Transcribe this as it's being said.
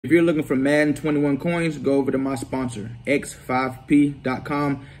If you're looking for Madden 21 coins, go over to my sponsor,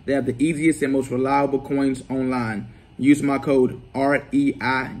 x5p.com. They have the easiest and most reliable coins online. Use my code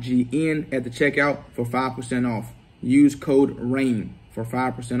REIGN at the checkout for 5% off. Use code RAIN for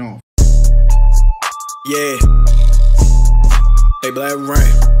 5% off. Yeah. Hey,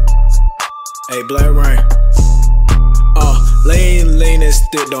 Blackreign. Hey, Blackreign. Lean and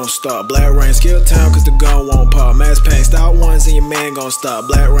stick don't stop. Blackreign, skill time cause the gun won't pop. Mass pain, stop once and your man gon' stop.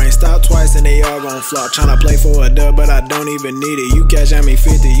 Blackreign, stop twice and they all gon' flop. Tryna play for a dub but I don't even need it. You cash at me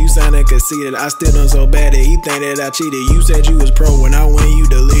 50, you soundin' conceited. I still done so bad that he think that I cheated. You said you was pro when I win you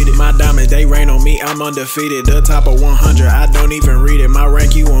deleted. My diamonds, they rain on me, I'm undefeated. The top of 100, I don't even read it. My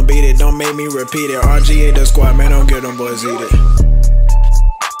rank, you won't beat it, don't make me repeat it. RGA the squad, man, don't get them boys eat it.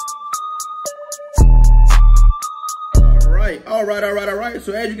 All right.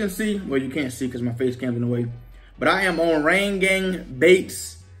 So as you can see, well, you can't see because my face cam's in the way, but I am on Kaleb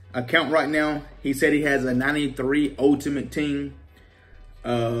Bates' account right now. He said he has a 93 ultimate team.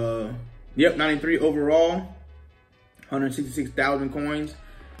 Yep, 93 overall, 166,000 coins.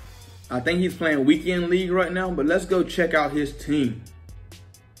 I think he's playing weekend league right now, but let's go check out his team.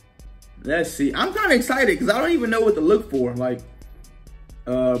 Let's see. I'm kind of excited because I don't even know what to look for. Like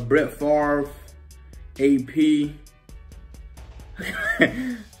Brett Favre, AP.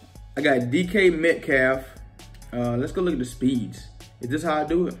 I got DK Metcalf. Let's go look at the speeds. Is this how I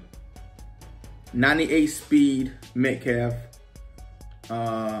do it? 98 speed Metcalf.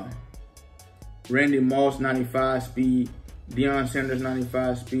 Randy Moss 95 speed. Deion Sanders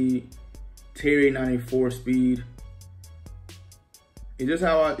 95 speed. Terry 94 speed. Is this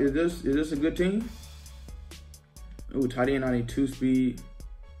how I? Is this a good team? Ooh, tight end 92 speed.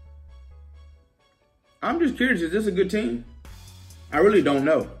 I'm just curious. Is this a good team? I really don't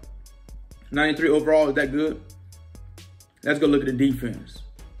know. 93 overall, is that good? Let's go look at the defense.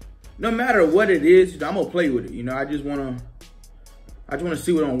 No matter what it is, I'm gonna play with it. You know, I just wanna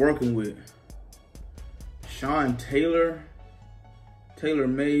see what I'm working with. Sean Taylor, Taylor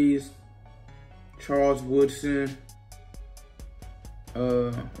Mays, Charles Woodson,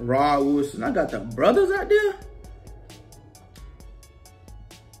 Rod Woodson. I got the brothers out there.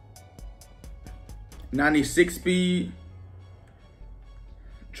 96 speed.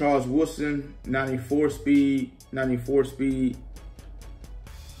 Charles Woodson, 94 speed, 94 speed,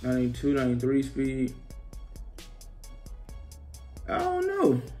 92, 93 speed. I don't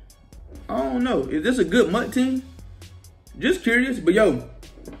know. Is this a good MUT team? Just curious. But yo,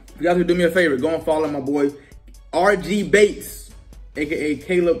 you guys would do me a favor. Go and follow my boy RG Bates, aka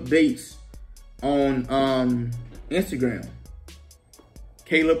Kaleb Bates, on Instagram.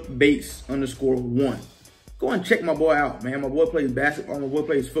 Kaleb Bates _1. Go and check my boy out, man. My boy plays basketball, my boy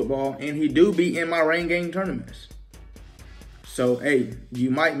plays football, and he do be in my rain game tournaments. So, hey,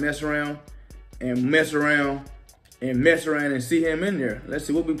 you might mess around and see him in there. Let's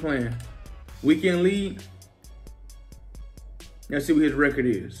see what we playing. Weekend league. Let's see what his record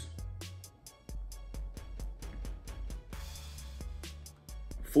is.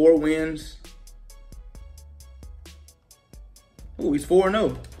 4 wins. Oh, he's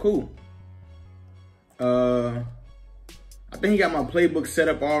 4-0. Cool. I think he got my playbook set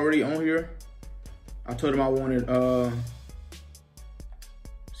up already on here. I told him I wanted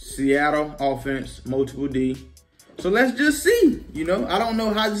Seattle offense, multiple D. So let's just see. You know, I don't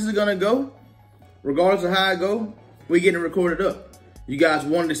know how this is gonna go. Regardless of how I go, we getting recorded up. You guys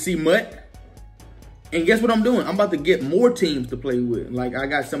wanted to see MUT. And guess what I'm doing? I'm about to get more teams to play with. Like I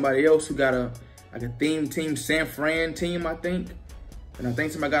got somebody else who got a theme team, San Fran team, I think. And I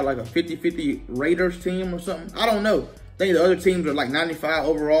think somebody got like a 50-50 Raiders team or something. I don't know. I think the other teams are like 95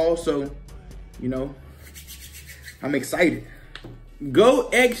 overall. So, you know, I'm excited. Go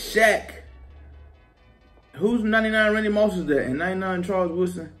X Shaq. Who's 99 Randy Moss is that? And 99 Charles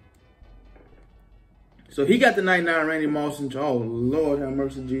Woodson. So he got the 99 Randy Moss and oh Lord have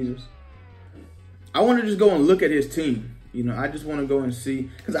mercy Jesus. I want to just go and look at his team. You know, I just want to go and see.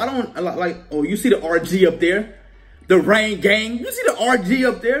 Because I don't like, oh, you see the RG up there? The Rain Gang. You see the RG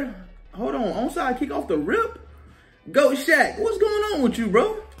up there? Hold on. Onside kick off the rip. Go Shaq. What's going on with you,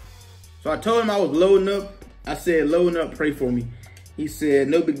 bro? So I told him I was loading up. I said, loading up, pray for me. He said,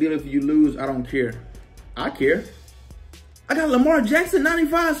 no big deal if you lose. I don't care. I care. I got Lamar Jackson,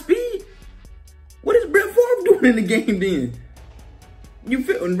 95 speed. What is Brett Favre doing in the game then? You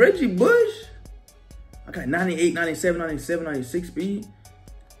feel Reggie Bush? I got 98, 97, 97, 96 speed.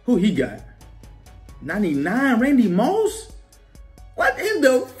 Who he got? 99 Randy Moss? What in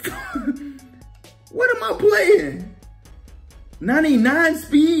the what am I playing? 99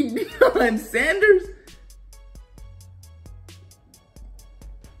 speed Deion Sanders?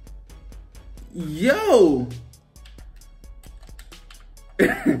 Yo.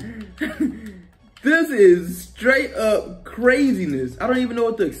 This is straight up craziness. I don't even know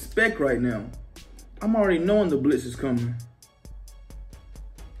what to expect right now. I'm already knowing the blitz is coming.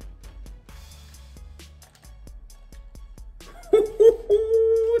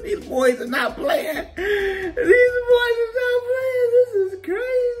 These boys are not playing. These boys are not playing. This is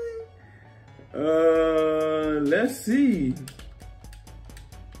crazy. Let's see.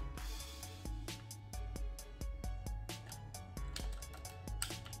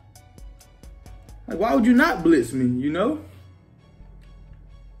 Like, why would you not blitz me, you know?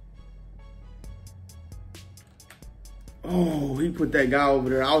 Oh, he put that guy over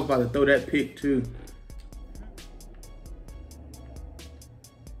there. I was about to throw that pick too.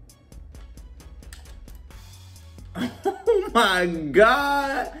 Oh my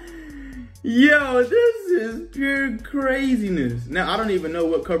God. Yo, this is pure craziness. Now, I don't even know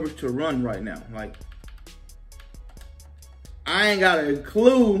what coverage to run right now. Like, I ain't got a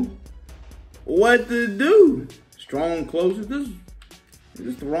clue what to do. Strong close. Is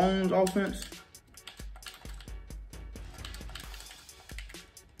this the wrong offense?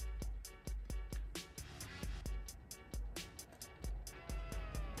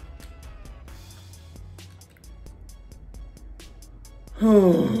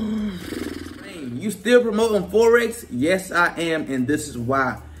 You still promoting Forex? Yes, I am, and this is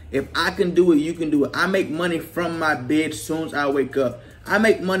why. If I can do it, you can do it. I make money from my bed as soon as I wake up. I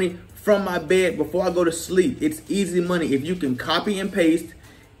make money from my bed before I go to sleep. It's easy money. If you can copy and paste,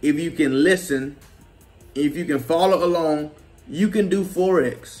 if you can listen, if you can follow along, you can do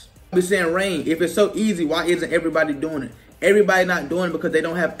Forex. I've been saying, Rain, if it's so easy, why isn't everybody doing it? Everybody not doing it because they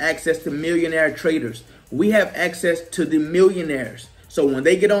don't have access to millionaire traders. We have access to the millionaires. So when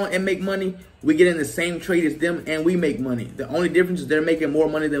they get on and make money, we get in the same trade as them and we make money. The only difference is they're making more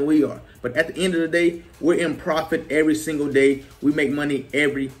money than we are. But at the end of the day, we're in profit every single day. We make money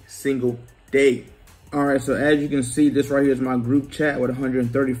every single day. All right, so as you can see, this right here is my group chat with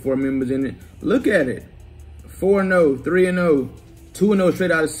 134 members in it. Look at it. 4-0, 3-0, 2-0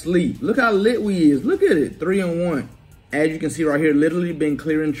 straight out of sleep. Look how lit we is. Look at it, 3-1. As you can see right here, literally been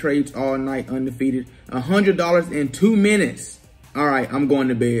clearing trades all night undefeated. $100 in 2 minutes. All right, I'm going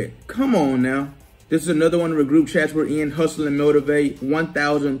to bed. Come on now. This is another one of the group chats we're in, Hustle and Motivate.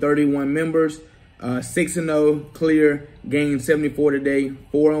 1,031 members, 6-0, clear, gained 74 today,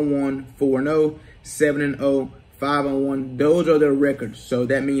 4-1, 4-0, 7-0, 5-1. Those are their records. So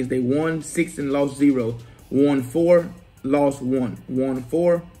that means they won 6 and lost 0, won 4, lost 1, won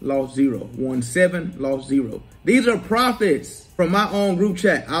 4, lost 0, won 7, lost 0. These are profits. From my own group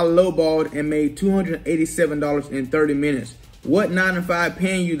chat, I lowballed and made $287 in 30 minutes. What 9 to 5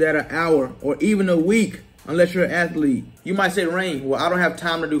 paying you that an hour or even a week unless you're an athlete? You might say, Rain, well, I don't have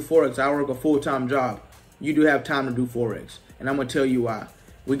time to do Forex. I work a full-time job. You do have time to do Forex. And I'm going to tell you why.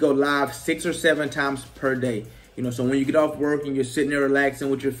 We go live 6 or 7 times per day. You know, so when you get off work and you're sitting there relaxing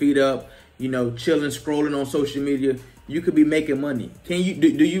with your feet up, you know, chilling, scrolling on social media, you could be making money. Can you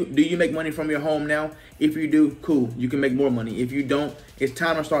do you make money from your home now? If you do, cool, you can make more money. If you don't, it's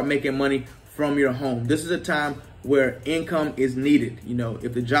time to start making money from your home. This is a time where income is needed. You know,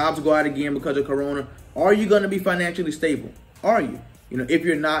 if the jobs go out again because of Corona, are you going to be financially stable? Are you? You know, if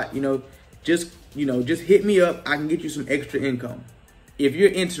you're not, just hit me up. I can get you some extra income. If you're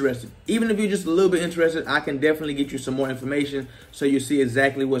interested, even if you're just a little bit interested, I can definitely get you some more information so you see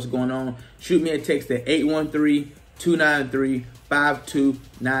exactly what's going on. Shoot me a text at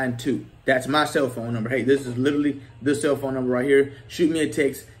 813-293-5292. That's my cell phone number. Hey, this is literally the cell phone number right here. Shoot me a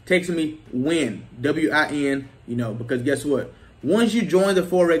text. Text me WIN, W-I-N, because guess what? Once you join the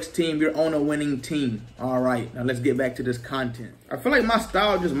Forex team, you're on a winning team. All right, now let's get back to this content. I feel like my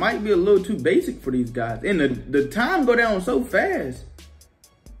style just might be a little too basic for these guys. And the time go down so fast.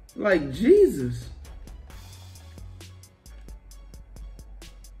 Like, Jesus.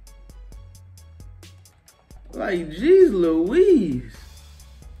 Like, jeez Louise.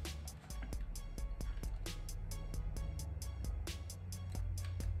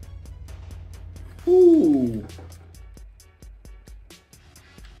 Ooh.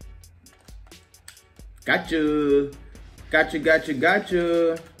 Gotcha. Gotcha, gotcha,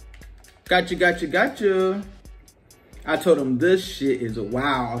 gotcha. Gotcha, gotcha, gotcha. I told him this shit is a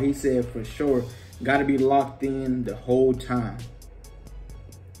wow. He said for sure, gotta be locked in the whole time.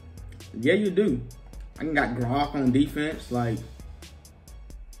 Yeah, you do. I got Groff on defense, like.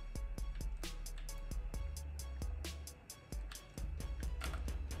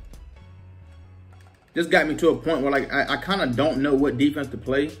 This got me to a point where like I kind of don't know what defense to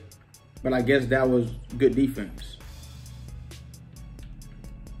play, but I guess that was good defense.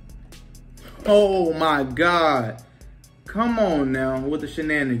 Oh my God. Come on now with the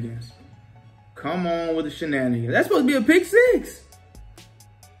shenanigans. Come on with the shenanigans. That's supposed to be a pick 6.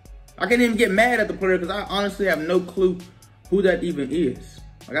 I can't even get mad at the player because I honestly have no clue who that even is.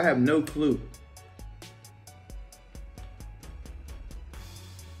 Like, I have no clue.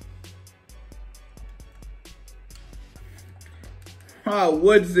 Oh,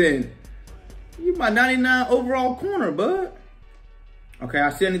 Woodson. You my 99 overall corner, bud. Okay,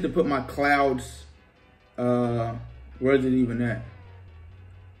 I still need to put my clouds. Where is it even at?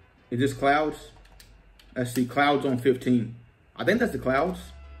 Is this clouds? Let's see, clouds on 15. I think that's the clouds.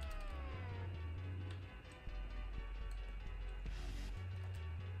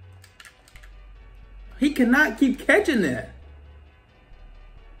 He cannot keep catching that.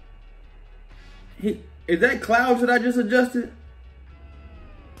 Is that clouds that I just adjusted?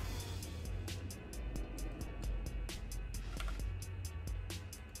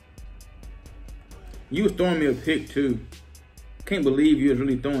 You was throwing me a pick too. Can't believe you was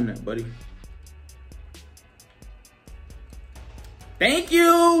really throwing that, buddy. Thank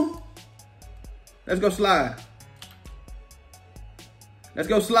you. Let's go slide. Let's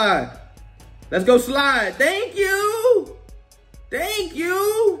go slide. Let's go slide. Thank you. Thank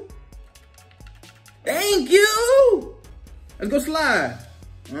you. Thank you. Let's go slide.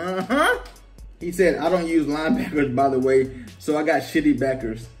 He said, I don't use linebackers, by the way, so I got shitty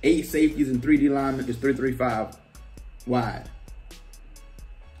backers. 8 safeties and 3D linemen is 335 wide.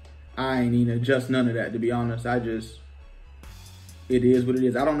 I ain't even adjust none of that, to be honest. It is what it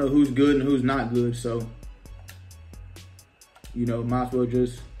is. I don't know who's good and who's not good, so, you know, might as well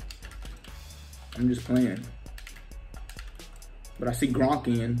I'm just playing. But I see Gronk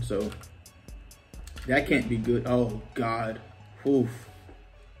in, so that can't be good. Oh, God. Oof.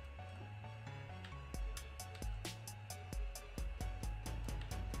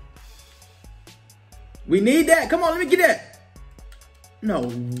 We need that. Come on, let me get that.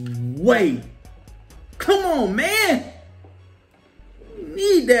 No way. Come on, man. We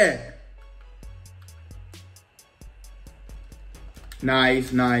need that.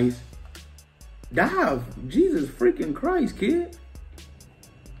 Nice, nice. Dive. Jesus freaking Christ, kid.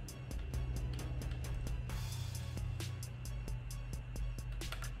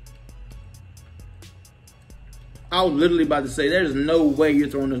 I was literally about to say, there's no way you're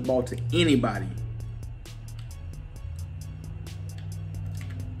throwing this ball to anybody.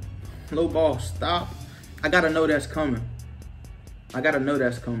 Low ball, stop. I gotta know that's coming. I gotta know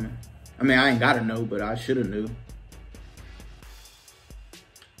that's coming. I mean, I ain't gotta know, but I shoulda knew.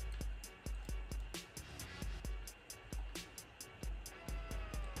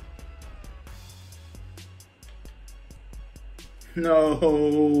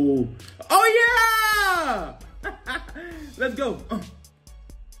 No. Oh, yeah! Let's go.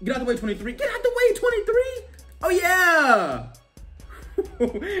 Get out the way, 23. Get out the way, 23. Oh, yeah.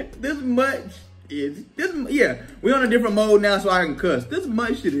 Yeah, we on a different mode now, so I can cuss. This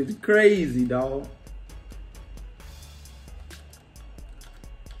much shit is crazy, dog.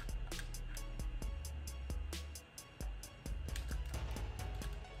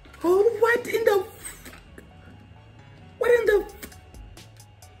 Oh, what in the? What in the?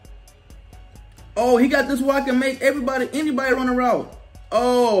 Oh, he got this where I can make anybody run a route.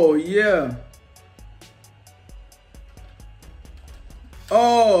 Oh, yeah.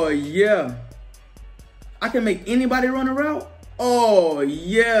 Oh, yeah. I can make anybody run a route? Oh,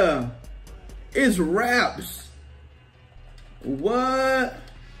 yeah. It's raps. What?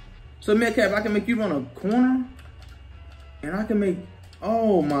 So, Metcalf, I can make you run a corner? And I can make...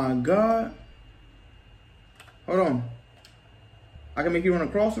 Oh, my God. Hold on. I can make you run a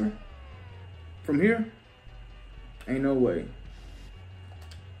crosser? From here? Ain't no way.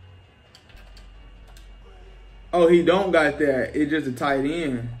 Oh, he don't got that. It's just a tight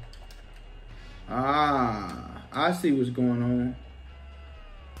end. Ah, I see what's going on.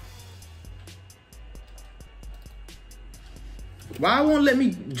 Why won't let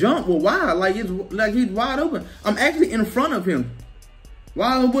me jump? Well, why? Like he's wide open. I'm actually in front of him.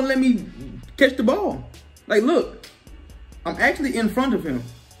 Why wouldn't let me catch the ball? Like, look, I'm actually in front of him.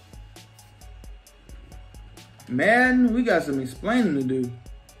 Man, we got some explaining to do.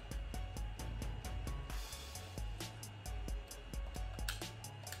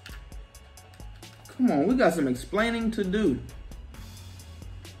 Come on, we got some explaining to do.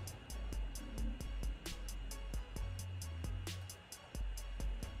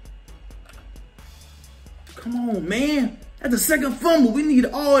 Come on, man. That's the second fumble. We need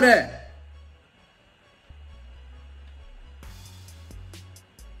all that.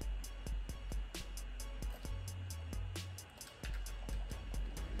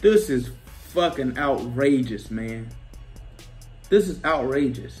 This is fucking outrageous, man. This is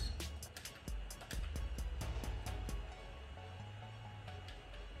outrageous.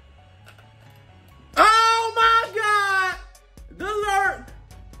 Oh my God! The lurk!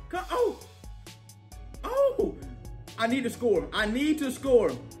 Oh! Oh! I need to score. I need to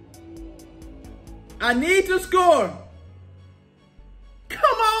score. I need to score.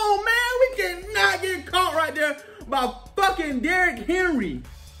 Come on, man. We cannot get caught right there by fucking Derrick Henry.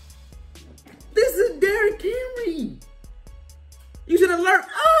 This is Derrick Henry. You should alert.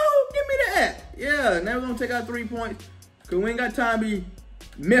 Oh, give me that. Yeah, now we're going to take out 3 points. Because we ain't got time to be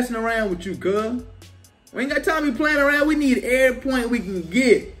messing around with you, cuz. We ain't got time to be playing around. We need every point we can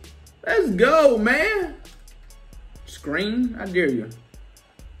get. Let's go, man. Screen? I dare you.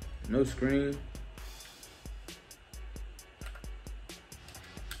 No screen.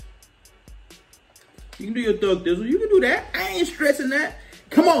 You can do your thug thizzle. You can do that. I ain't stressing that.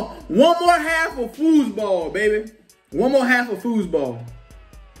 Come on. One more half of foosball, baby. One more half of foosball.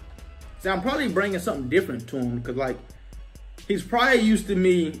 See, I'm probably bringing something different to him because, like, he's probably used to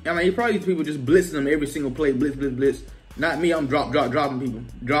me. I mean, he probably used to people just blitzing him every single play. Blitz, blitz, blitz. Not me. I'm dropping people.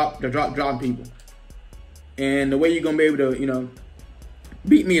 Dropping people. And the way you're going to be able to, you know,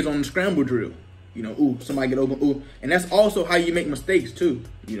 beat me is on the scramble drill. You know, ooh, somebody get open, ooh. And that's also how you make mistakes, too.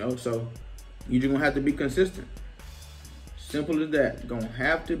 You know, so you're just going to have to be consistent. Simple as that. Going to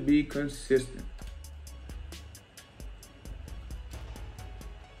have to be consistent.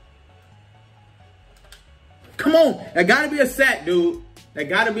 Come on. That got to be a sack, dude. That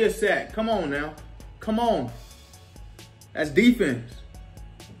got to be a sack. Come on now. Come on. That's defense.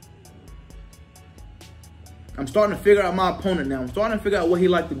 I'm starting to figure out my opponent now. I'm starting to figure out what he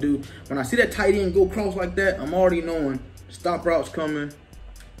like to do. When I see that tight end go cross like that, I'm already knowing stop route's coming.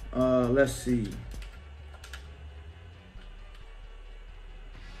 Let's see.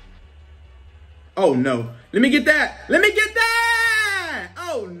 Oh, no. Let me get that. Let me get that.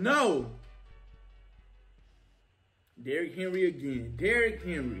 Oh, no. Derrick Henry again. Derrick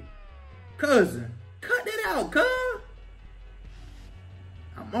Henry. Cousin, cut it out, cuz.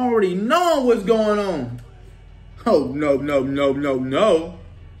 I'm already knowing what's going on. Oh, no, no, no, no, no.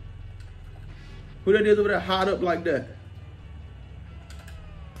 Who that is over there hot up like that?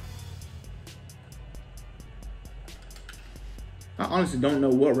 I honestly don't know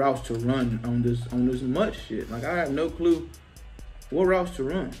what routes to run on this MUT shit. Like, I have no clue what routes to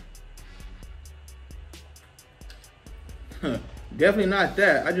run. Huh. Definitely not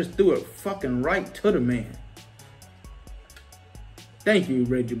that. I just threw it fucking right to the man. Thank you,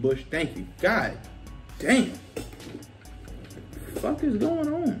 Reggie Bush. Thank you. God damn. What the fuck is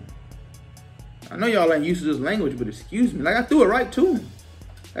going on? I know y'all ain't used to this language, but excuse me. Like, I threw it right to him.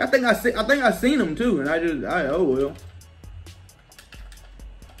 I think I seen him too, and oh well.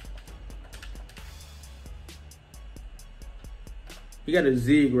 He got a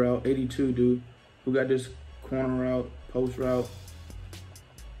zig route, 82 dude. Who got this corner route, post route.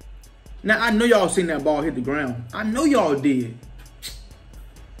 Now, I know y'all seen that ball hit the ground. I know y'all did.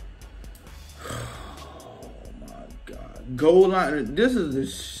 Oh my God. Goal line. This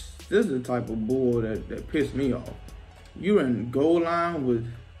is the type of bull that pissed me off. You're in goal line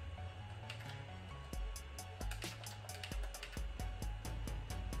with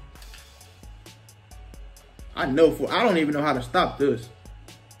I don't even know how to stop this.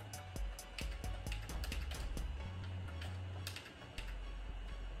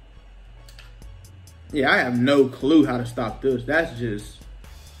 Yeah, I have no clue how to stop this. That's just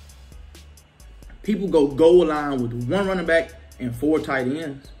people go goal line with one running back and 4 tight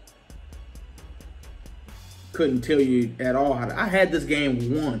ends. Couldn't tell you at all how to. I had this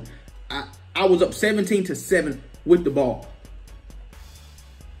game won. I was up 17-7 with the ball.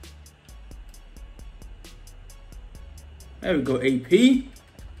 There we go, AP.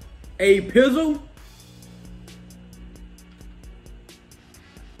 A Pizzle.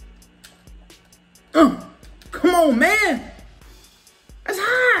 Come on, man. That's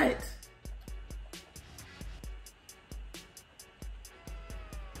hot.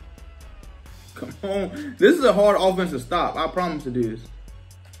 Come on. This is a hard offense to stop. I promise it is.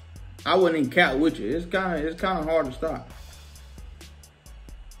 I wouldn't even cap with you. It's kind of hard to stop.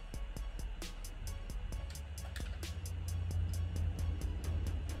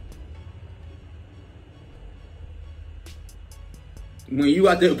 When you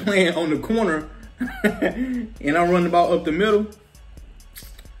out there playing on the corner and I'm running the ball up the middle,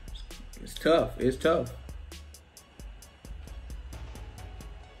 it's tough. It's tough.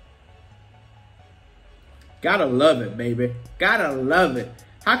 Gotta love it, baby. Gotta love it.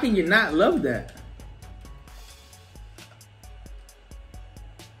 How can you not love that?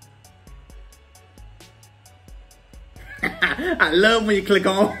 I love when you click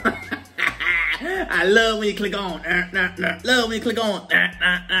on. I love when you click on. Love when you click on.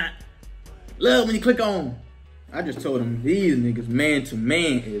 Love when you click on. I just told him these niggas man to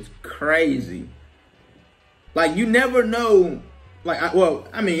man is crazy. Like, you never know. Like, well,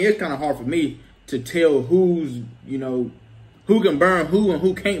 I mean, it's kind of hard for me to tell who's, you know, who can burn who and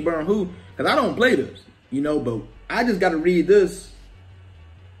who can't burn who, because I don't play this, you know, but I just got to read this,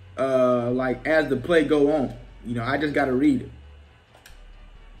 like, as the play go on. You know, I just got to read it.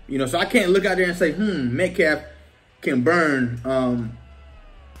 You know, so I can't look out there and say, Metcalf can burn,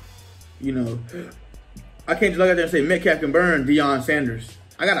 you know, I can't just look out there and say Metcalf can burn Deion Sanders.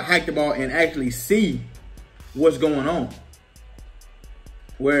 I got to hike the ball and actually see what's going on.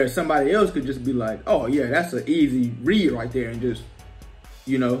 Whereas somebody else could just be like, oh, yeah, that's an easy read right there. And just,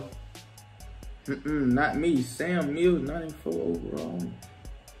 you know, not me. Sam Mills, 94 overall.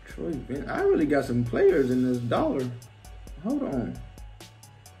 Troy Vin. I really got some players in this dollar. Hold on.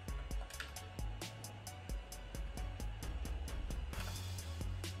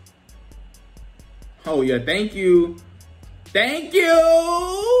 Oh, yeah, thank you. Thank you.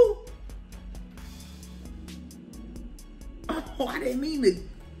 Oh, I didn't mean to.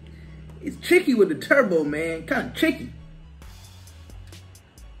 It's tricky with the turbo, man. Kind of tricky.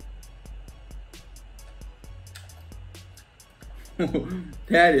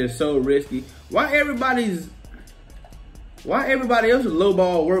 That is so risky. Why everybody else is low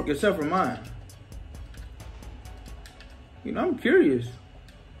ball work except for mine? You know, I'm curious.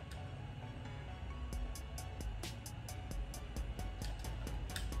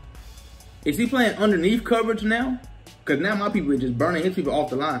 Is he playing underneath coverage now? Because now my people are just burning his people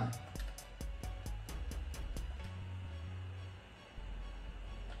off the line.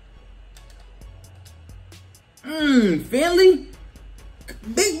 Finley?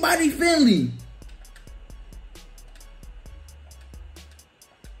 Big body Finley.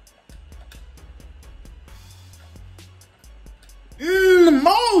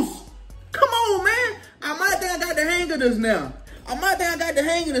 Moss. Come on, man. I might think I got the hang of this now. I might think I got the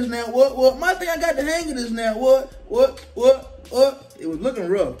hang of this now. What? Might think I got the hang of this now. What? It was looking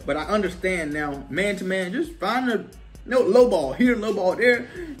rough, but I understand now. Man to man, just find a low ball here, low ball there.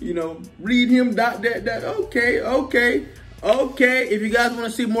 You know, read him, dot, that. Okay. If you guys want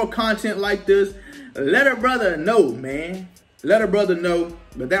to see more content like this, let a brother know, man. Let a brother know.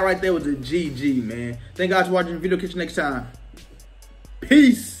 But that right there was a GG, man. Thank you guys for watching the video. Catch you next time.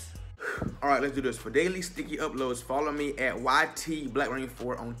 Peace. All right, let's do this. For daily sticky uploads, follow me at YT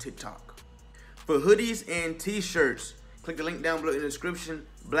Blackreign4 on TikTok. For hoodies and t-shirts, click the link down below in the description.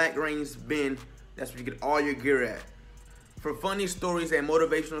 Blackraign's bin. That's where you get all your gear at. For funny stories and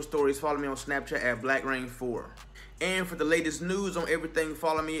motivational stories, follow me on Snapchat at Blackreign4. And for the latest news on everything,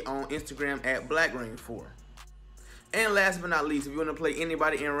 follow me on Instagram at Blackreign4. And last but not least, if you want to play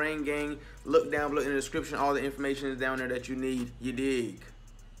anybody in Rain Gang, look down below in the description. All the information is down there that you need. You dig.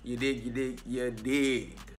 You dig.